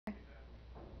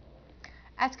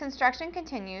As construction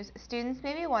continues, students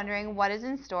may be wondering what is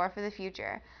in store for the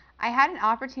future. I had an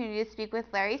opportunity to speak with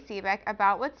Larry Seebeck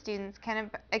about what students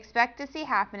can expect to see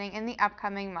happening in the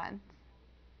upcoming months.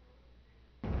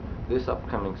 This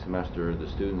upcoming semester, the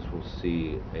students will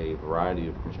see a variety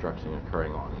of construction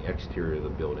occurring on the exterior of the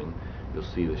building. You'll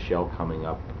see the shell coming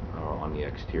up on the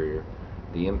exterior.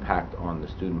 The impact on the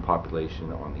student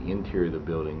population on the interior of the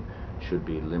building should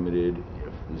be limited,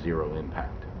 if zero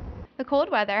impact. The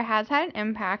cold weather has had an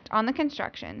impact on the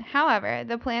construction. However,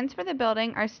 the plans for the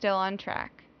building are still on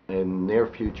track. In the near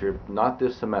future, not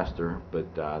this semester,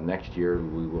 but next year,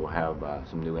 we will have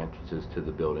some new entrances to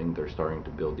the building. They're starting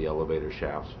to build the elevator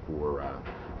shafts for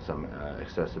some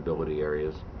accessibility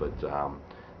areas, but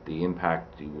the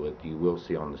impact what you will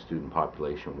see on the student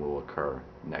population will occur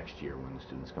next year when the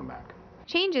students come back.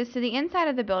 Changes to the inside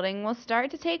of the building will start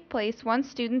to take place once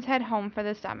students head home for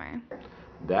the summer.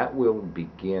 That will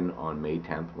begin on May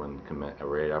 10th,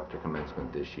 right after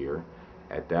commencement this year.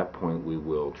 At that point, we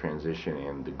will transition,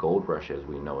 and the Gold Rush as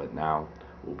we know it now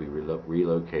will be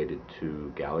relocated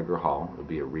to Gallagher Hall. It will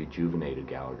be a rejuvenated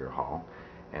Gallagher Hall,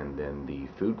 and then the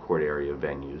food court area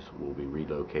venues will be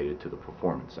relocated to the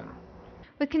Performance Center.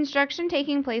 With construction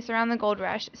taking place around the Gold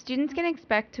Rush, students can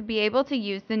expect to be able to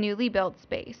use the newly built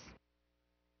space.